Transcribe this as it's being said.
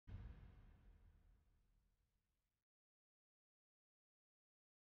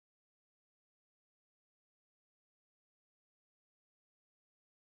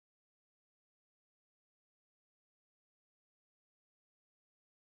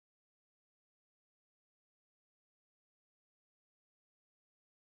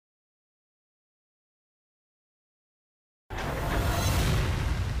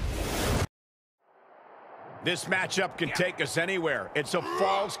This matchup can take us anywhere. It's a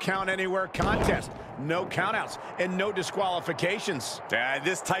falls count anywhere contest. No countouts and no disqualifications.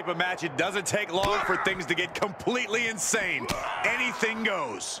 This type of match, it doesn't take long for things to get completely insane. Anything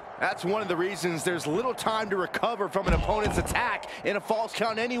goes. That's one of the reasons there's little time to recover from an opponent's attack in a falls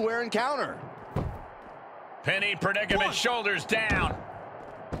count anywhere encounter. Penny predicament, shoulders down.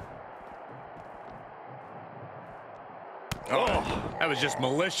 Oh, that was just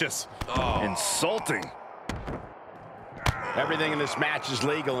malicious. Oh. Insulting. Everything in this match is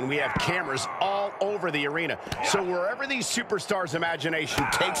legal, and we have cameras all over the arena. So wherever these superstars' imagination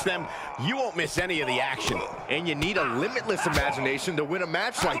takes them, you won't miss any of the action. And you need a limitless imagination to win a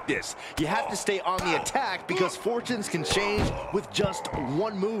match like this. You have to stay on the attack because fortunes can change with just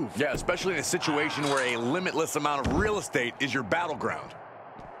one move. Yeah, especially in a situation where a limitless amount of real estate is your battleground.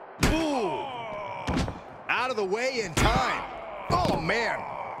 Ooh! Out of the way in time. Oh, man.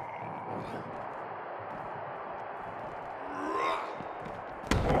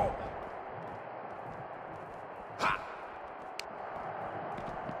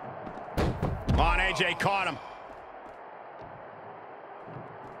 On, AJ caught him.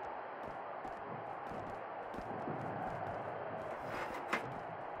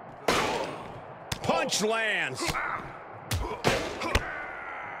 Punch lands.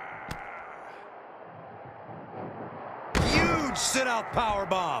 Huge sit-out power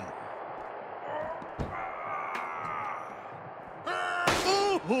bomb.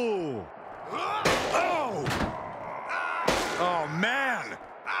 Ooh! Oh! Oh, man!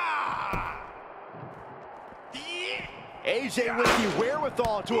 AJ with the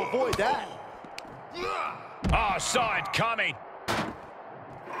wherewithal to avoid that. Oh, saw it coming.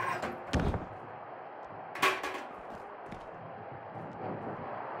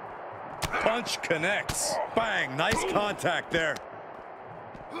 Punch connects. Bang, nice contact there.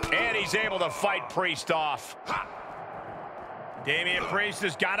 And he's able to fight Priest off. Damian Priest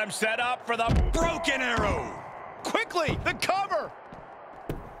has got him set up for the Broken arrow. quickly, the cover.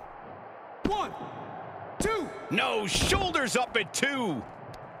 1, 2. No, shoulders up at 2.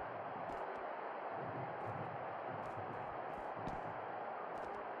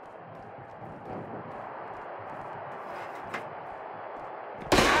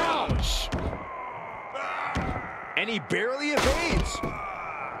 Ouch. And he barely evades.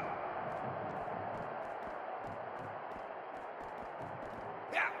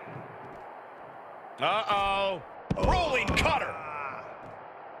 Uh-oh. Rolling cutter.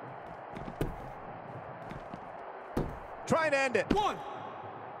 Try and end it. 1,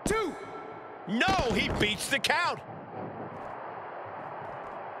 2. No, he beats the count.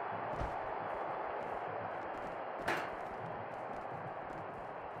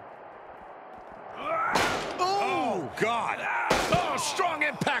 Oh, God. Oh, strong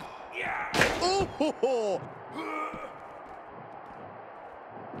impact. Ooh!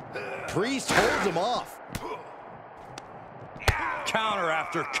 Priest holds him off. Counter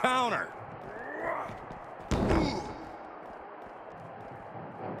after counter.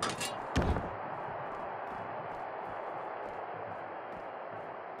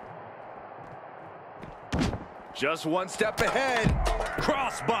 Just one step ahead.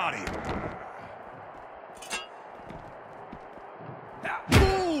 Crossbody.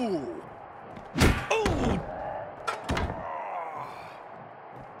 Ooh! Ooh.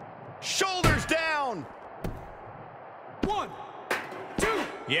 Shoulders down. 1, 2.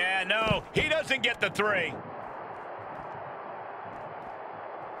 Yeah, no, he doesn't get the 3.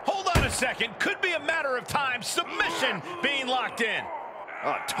 Hold on a second. Could be a matter of time. Submission being locked in.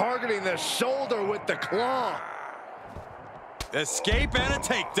 Targeting the shoulder with the claw. Escape and a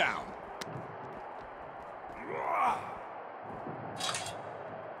takedown.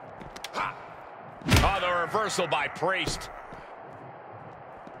 Oh, the reversal by Priest.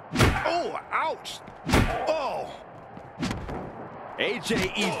 Oh, ouch. Oh.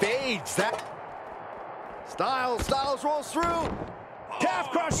 AJ evades that. Styles rolls through. Calf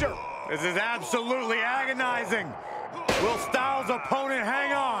crusher. This is absolutely agonizing. Will Styles' opponent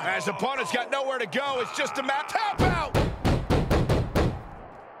hang on? His opponent's got nowhere to go. It's just a tap out.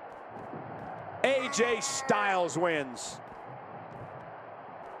 AJ Styles wins.